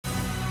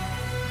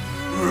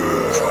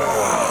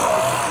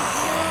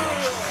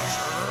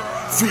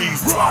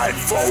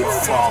354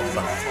 from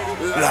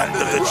Land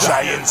of the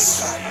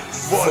Giants,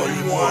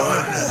 Volume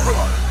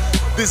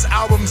 1. This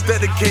album's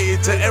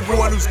dedicated to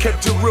everyone who's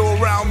kept it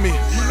real around me.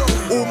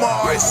 All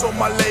my artists on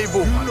my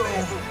label,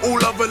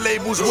 all other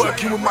labels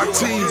working with my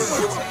team.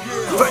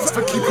 Thanks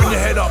for keeping your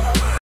head up.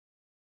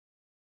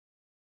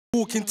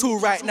 Walking to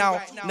right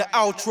now, the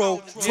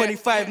outro,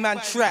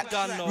 25-man track.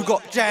 We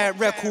got Giant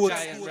Records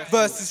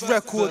versus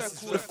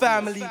Records, the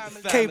family,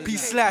 KP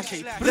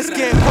Slash. Let's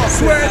get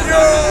poppin'.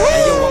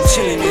 Hey yo, I'm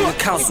chilling in the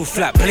council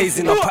flat,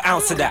 blazing up an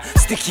ounce of that.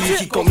 Sticky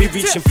icky got me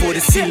reaching for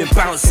the ceiling,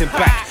 bouncing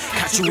back.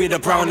 Catch you with a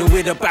brown and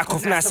with a back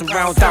off nice and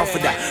round down for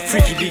that.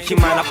 Freaky leaky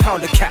man, I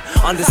pound a cat.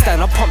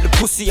 Understand, I pump the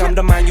pussy, I'm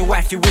the man your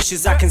wifey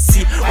wishes I can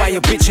see. Why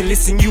you bitchin',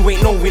 listen, you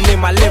ain't knowing in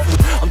my level.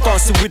 I'm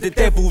dancing with the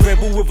devil,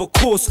 rebel with a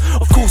course.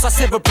 Of course, I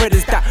said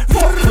brothers that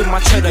fuck with my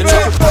cheddar.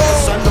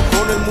 Pasando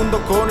con el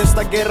mundo con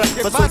esta guerra.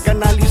 Paso el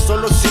canal y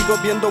solo sigo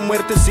viendo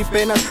muertes y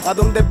penas. ¿A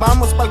dónde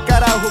vamos pa'l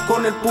carajo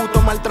con el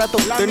puto maltrato?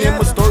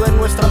 Tenemos todo en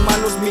nuestras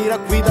manos, mira,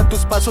 cuida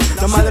tus pasos.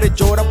 La madre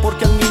llora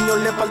porque al niño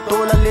le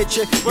faltó la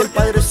leche y el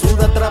padre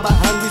suda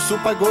trabajando y su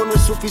pago no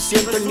es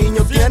suficiente. El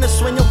niño tiene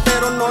sueño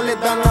pero no le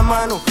dan la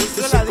mano.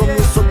 Es el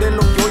comienzo de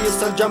lo que hoy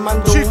están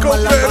llamando un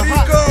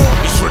maltrato.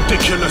 It's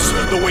ridiculous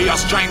the way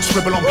us giants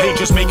scribble on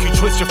pages, make you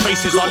twist your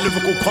faces. Our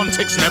lyrical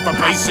context never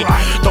basic.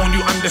 Don't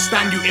you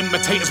understand, you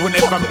imitators will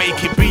never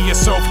make it. Be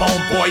yourself,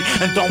 homeboy,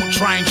 and don't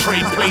try and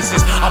trade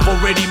places. I've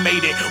already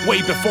made it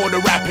way before the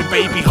rapping,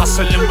 baby.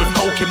 Hustling with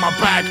coke in my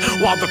bag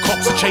while the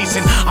cops are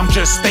chasing. I'm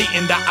just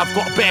stating that I've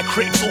got bare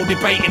critics all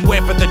debating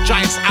whether the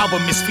Giants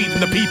album is feeding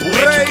the people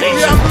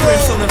education.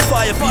 Brimstone and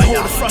fire,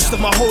 behold the thrust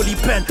of my holy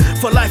pen.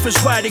 For life is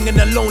riding in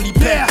a lonely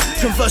pen,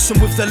 conversing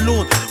with the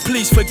Lord.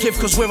 Please forgive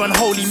cause we're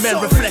unholy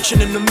men. Reflection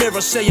in the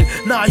mirror saying,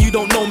 nah, you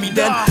don't know me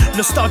then.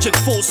 Nostalgic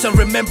thoughts and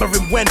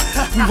remembering when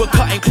we were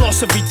cutting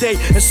cloths every day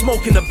and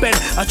smoking a bend.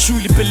 I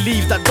truly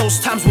believe that those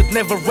times would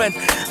never end.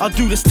 I'll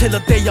do this till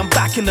the day I'm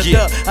back in the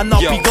dirt and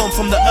I'll be gone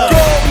from the earth.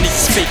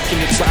 Niggas faking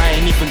it, but I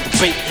ain't even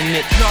debating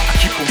it. I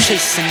keep on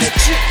chasing it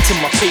till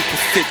my paper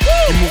fit.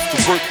 You move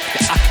the work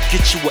that I could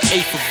get you an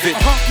eighth of it.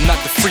 Not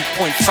the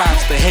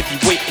 3.5s, the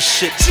heavyweight of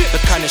shit. The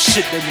kind of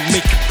shit that will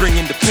make you bring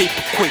in the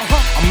paper quick.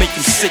 I'm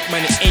making sick,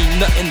 man, it ain't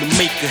nothing to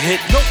make a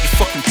hit. You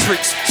fucking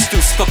pricks,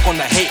 still stuck on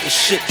that hating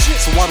shit.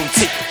 So I don't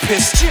take the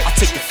piss, I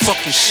take the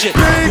fucking shit.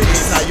 Me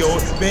is a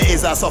youth, me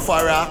is a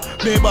sufferer.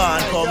 Me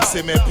born come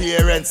see me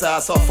parents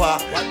a suffer.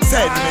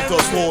 Send me to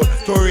school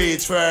to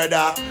reach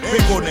further. Me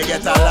couldn't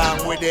get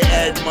along with the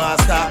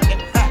headmaster.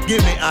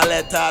 Give me a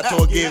letter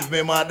to give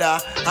me mother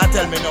and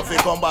tell me nothing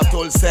come back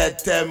till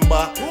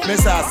September. Me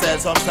start sell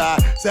some star,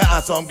 say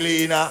and some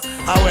cleaner.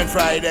 And when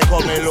Friday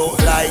come me look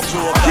like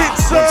Joker. I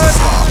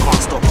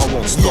can't stop, I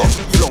won't stop.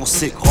 Flow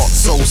sick hot,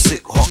 so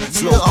sick hot.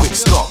 Slow quick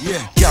stop.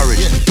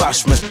 Garage,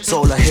 bashment,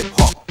 solar hip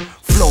hop.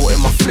 Flow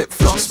in my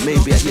flip-flops,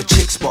 maybe at your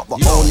chick spot,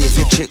 but only if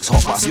your chick's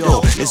hot. But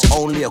still, it's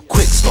only a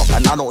quick stop,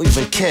 and I don't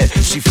even care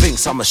if she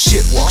thinks I'm a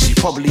shitwalk. She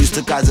probably used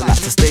to guys that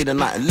like to stay the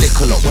night and lick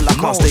a lot. Well, I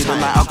can't stay the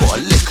night, I got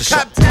a liquor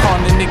shop.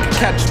 Can't the nigga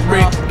catch a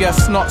break?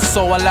 Guess not,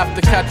 so I'll have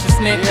to catch a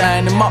snake.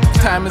 Line him up,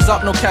 time is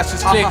up, no cash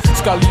is click.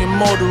 Scully and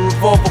more, the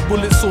revolver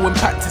bullets all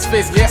impact his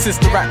face.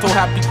 Sister Racto,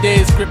 happy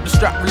days, grip the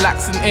strap,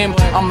 relax and aim.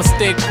 I'ma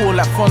stay cool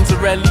like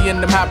Fonzarelli in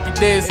them happy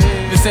days.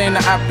 This ain't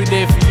a happy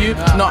day for you,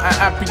 not a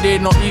happy day,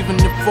 not even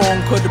your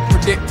phone could've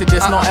predicted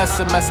this, no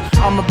SMS.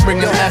 I'ma bring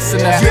an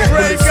SNS.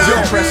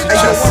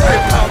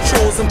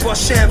 Outros and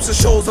bust shams and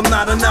shows I'm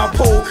not an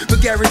outpole,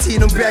 but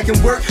guaranteed I'm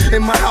bagging work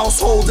in my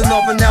household.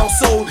 Another now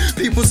sold.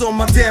 People's on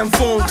my damn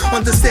phone.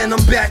 Understand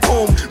I'm back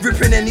home,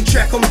 ripping any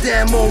track I'm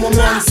damn on.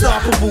 I'm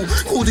unstoppable.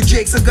 Cool the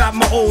Jakes, I got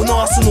my own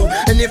arsenal.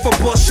 And if I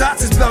bust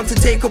shots, it's bound to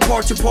take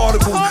apart your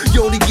particles.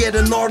 You only get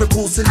an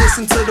article, so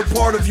listen to the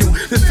part of you.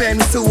 The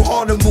family's too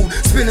hard to move.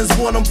 Spinning's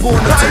what I'm born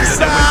to do.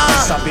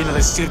 Saben a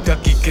decirte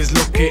aquí qué es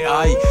lo que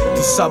hay.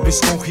 Tú sabes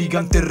con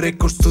Gigante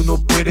Records tú no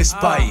puedes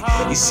spy.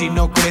 Y si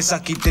no crees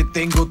aquí te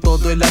tengo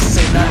todo el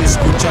arsenal.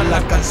 Escucha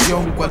la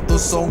canción,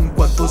 cuántos son,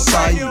 cuántos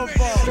hay.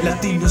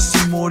 Latinos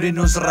y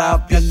morenos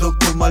rapeando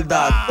con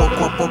maldad.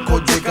 Poco a poco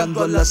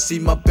llegando a la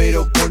cima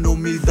pero con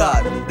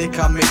humildad.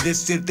 Déjame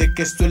decirte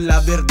que esto es la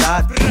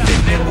verdad.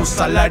 Tenemos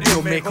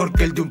salario mejor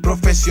que el de un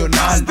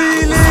profesional.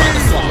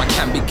 I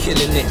can be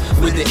killing it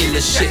with the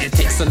illest shit. It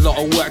takes a lot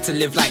of work to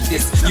live like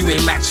this. You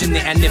ain't matching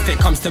it, and if it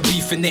comes to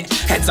beefing it,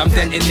 heads I'm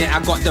denting it. I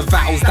got the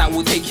battles that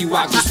will take you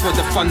out just for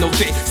the fun of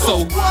it.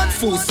 So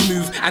full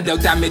smooth and they'll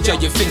damage you.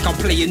 You think I'm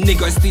playing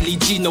nigga, Steely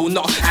Gino,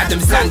 not Adam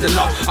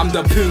Sandler. I'm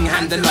the poon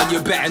handler,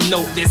 you better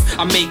know this.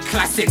 I make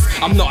classics,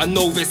 I'm not a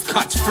novice.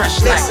 Cuts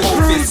fresh like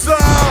Ovis.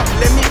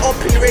 Let me up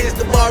and raise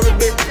the bar a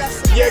bit.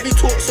 Yeah, he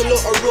talks a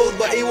lot of road,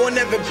 but he won't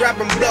ever grab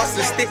and blast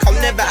the stick. I'll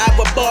never have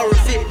a bar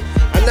of it.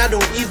 And I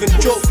don't even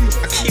joke.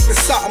 I keep it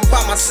something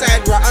by my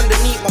side, right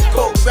underneath my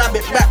coat. Grab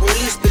it back,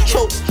 release the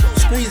choke.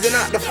 Squeezing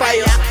out the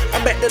fire. I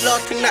bet the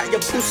last thing that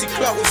your pussy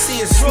clock will see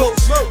is smoke.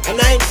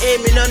 And I ain't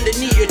aiming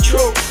underneath your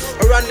throat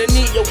or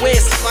underneath your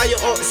waist. Fire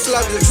up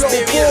slugs,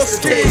 experience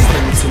the taste.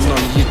 To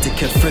none of you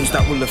dickhead friends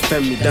that will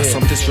offend me. That's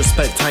some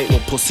disrespect, I ain't no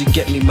pussy.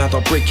 Get me mad,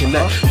 I'll break your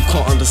neck. You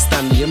can't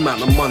understand the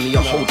amount of money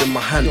I hold in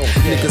my hand.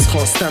 Niggas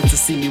can't stand to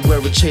see me wear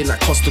a chain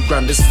that cost a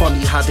grand. It's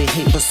funny how they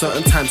hate, but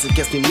certain times it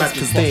gets me mad,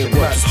 cause they ain't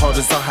worked as hard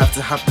as I have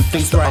to have the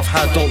things that I've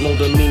had. Don't know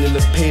the meaning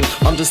of pain.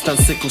 Understand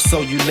sickle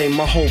cell, you lame.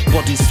 My whole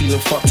body's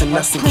feeling fucked, and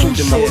that's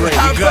including my brain.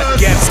 You got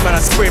gaps, man, I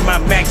spray my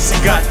max.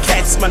 You got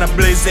cats, man, I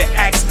blaze their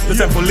axe. The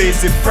temple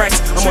lazy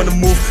fracks. I'm on the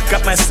move,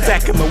 got my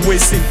stack and my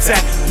waist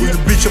intact. With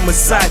the breach on my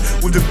side,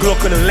 with the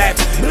Glock on the lap,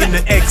 in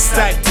the X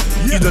type.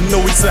 You don't know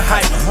it's a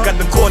hype. Got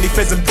the corny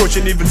feds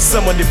approaching, even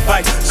some on the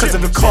bike. Cause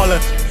of the collar,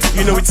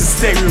 you know it's a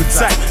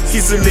stereotype.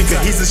 He's a nigga,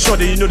 he's a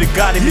shorty, you know they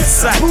got him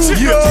inside.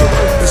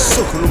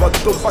 Empezó con los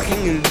vatos bajen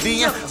en el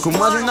día, con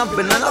más de una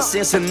penada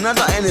sin hacer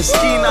nada en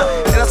esquina.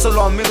 Eran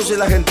solo amigos y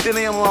la gente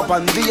me llamaba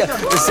pandilla.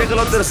 Pensé que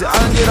los 13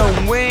 años era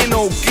un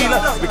bueno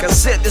killer. Me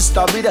cansé de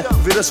esta vida,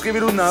 prefiero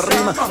escribir una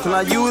rima. Con la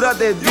ayuda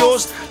de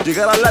Dios,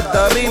 llegar a la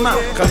tarima.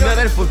 Cambiar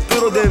el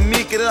futuro de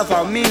mi querida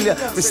familia.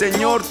 Mi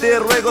Señor, te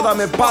ruego,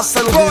 dame paz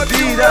a mi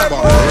vida.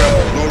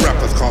 No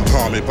rappers can't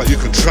harm me, but you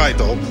can try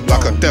though.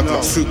 Like a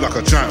Devlar, swoop like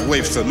a giant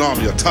wave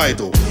tsunami, a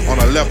tidal. On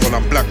a level,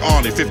 I'm Black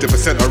Arnie,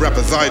 50% of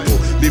rappers idle.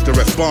 Leave the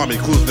rest balmy,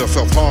 cause they're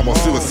self-harm or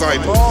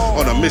suicidal.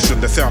 On a mission,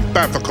 they say I'm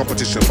bad for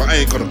competition, but I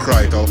ain't gonna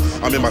cry though.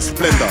 I'm in my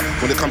splendor.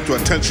 When it comes to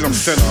attention, I'm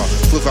center.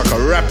 Feels like a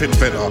rap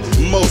inventor.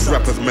 Most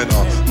rappers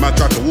mentor. Man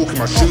try to walk in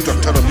my shoes,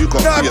 I tell them you got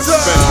to be a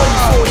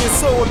spender. 24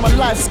 years old, my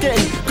life's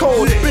getting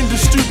cold. Been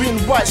distributing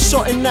white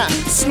shot in that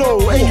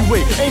snow.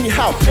 Anyway,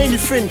 anyhow,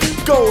 anything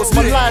goes.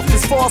 My life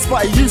is fast,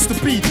 but it used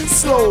to be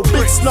slow.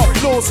 Big snot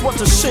blows, watch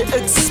the shit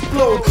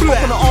explode. Up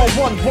on the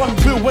R1, one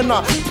wheel when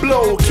I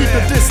blow. Keep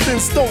the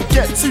distance, don't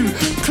get too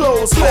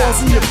close.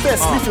 Holes in your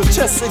vest, leave your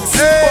chest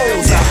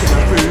exposed. Back in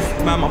the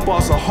roof, man, my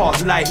bars are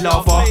hot like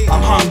lava.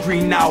 I'm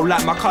hungry now,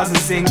 like my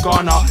cousins in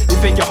Ghana. You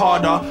think you're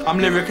harder, I'm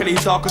lyrically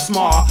darker,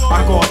 smarter.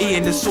 I got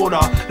eating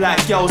disorder,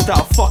 like girls that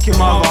are fucking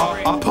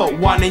mother. I put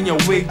one in your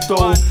wig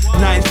though.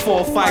 9,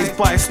 4, 5,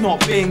 but it's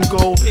not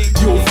bingo.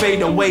 You'll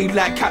fade away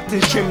like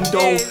Captain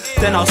Trimdo.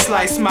 Then I'll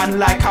slice man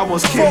like I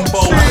was Kimbo.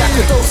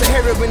 Like a dose of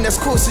heroin that's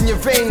coursing your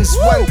veins.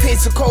 One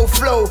piece of cold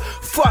flow,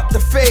 fuck the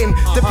fame.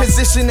 The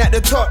position at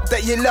the top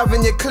that you love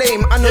and you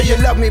claim. I know you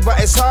love me, but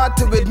it's hard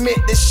to admit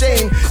the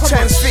shame.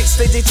 Transfixed,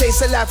 they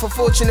chase a life of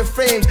fortune and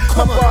fame.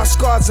 My bar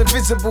scars are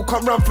visible,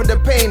 can't run from the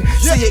pain.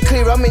 See it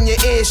clear, I'm in your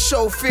ears,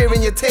 show fear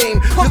in your tame.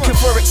 Looking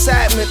for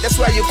excitement, that's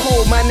why you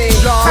call my name.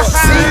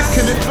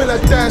 Can it feel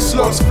like dance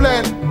slots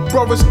flan?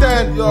 Brother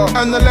stand,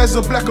 analyze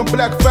a black on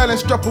black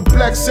balance, drop a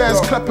black sands,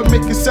 clap and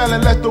make it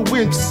silent like the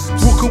wind.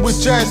 Walking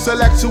with giants, I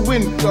like to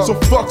win. So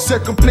fuck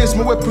second place,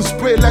 my weapon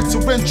spray like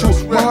torrential.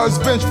 My heart's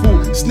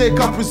vengeful, snake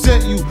I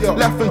present you.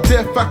 Life and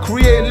death I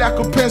create like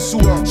a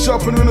pencil.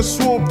 Sharpening a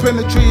sword,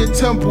 penetrate your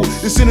temple.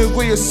 It's in a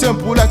way it's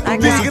simple like the I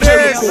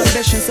got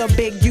ambition so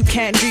big you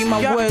can't dream.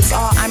 My words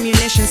are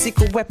ammunition,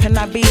 secret weapon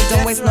I be.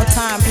 Don't waste no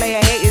time,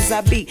 player haters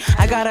I beat.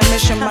 I got a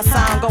mission, my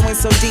sound going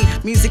so deep.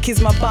 Music is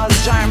my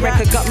buzz, giant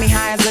record got me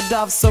high as a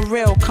dove, so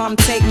real, come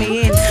take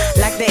me in.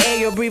 Like the air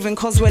you're breathing,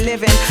 cause we're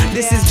living.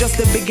 This is just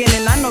the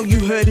beginning, I know you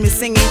heard me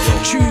singing.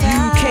 True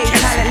UK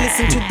talent,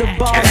 listen to the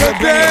bars.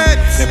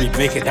 Let me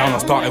break it down, I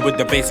started with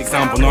the basic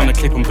sound. Banana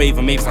clip and wave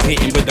and mapes, I'm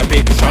hitting with the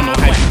baby shot. No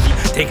hype,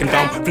 keep taking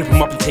down, flip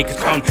him up and take his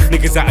crown.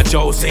 Niggas out of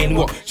jail saying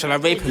what, shall I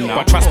rape him now?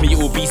 But trust me, it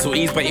will be so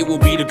easy, but it will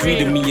be the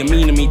greed of me and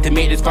mean of me to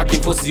make this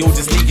fucking pussy all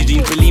just leak your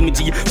jeans. Believe me,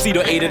 G, C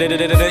dot A,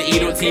 E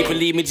dot T,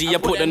 believe me, G, I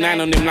put the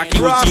 9 on him like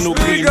he was Gino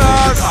Green.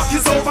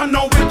 It's over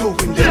now, we're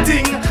doing the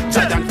thing.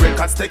 Giant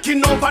records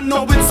taking over,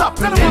 now it's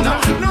happening.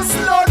 No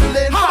slow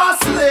lane,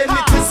 fast lane,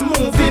 it is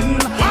moving.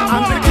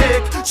 And the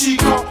cake,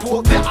 Chico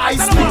put the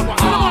icing.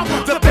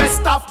 The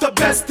best of the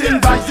best in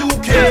the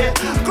UK.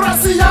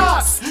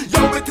 Gracias,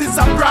 yo, it is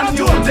a brand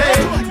new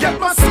day. Get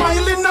my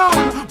smiling now,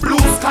 blue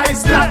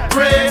skies that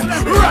grey.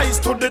 Rise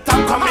to the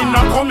top, come in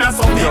and come here,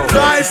 so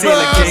It's in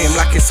a game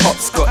like it's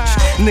hopscotch.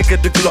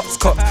 Nigga, the Glock's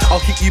cocked. I'll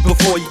hit you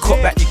before you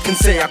cop back, you can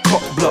say I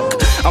cop block.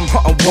 I'm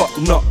hot and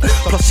whatnot.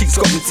 Plus she's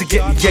got me to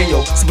get me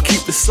yayo. So we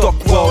keep the stock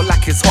well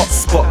like it's hot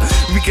spot.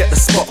 We get the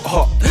spot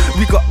hot,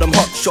 we got them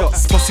hot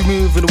shots. Plus we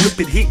move in a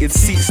whipped heated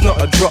seats, not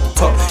a drop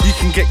top. You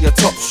can get your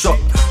top shot,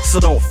 so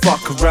don't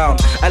fuck around.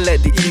 I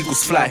let the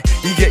eagles fly,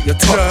 you get your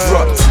top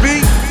dropped.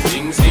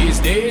 Things these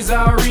days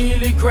are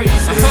really crazy.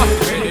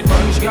 Credit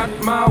bunch got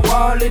my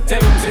wallet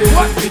empty.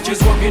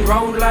 Bitches walking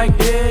round like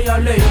they are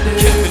ladies.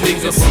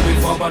 Things are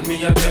moving forward,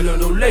 me I tell you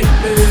no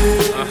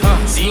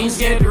lately. Scenes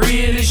get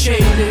really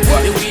shady.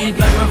 The weed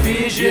got my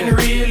vision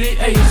really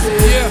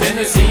hazy.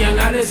 Tennessee and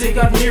Alice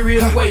got me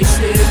real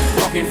wasted.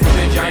 Walking through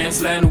the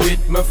Giants land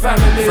with my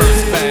family.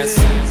 First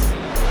class.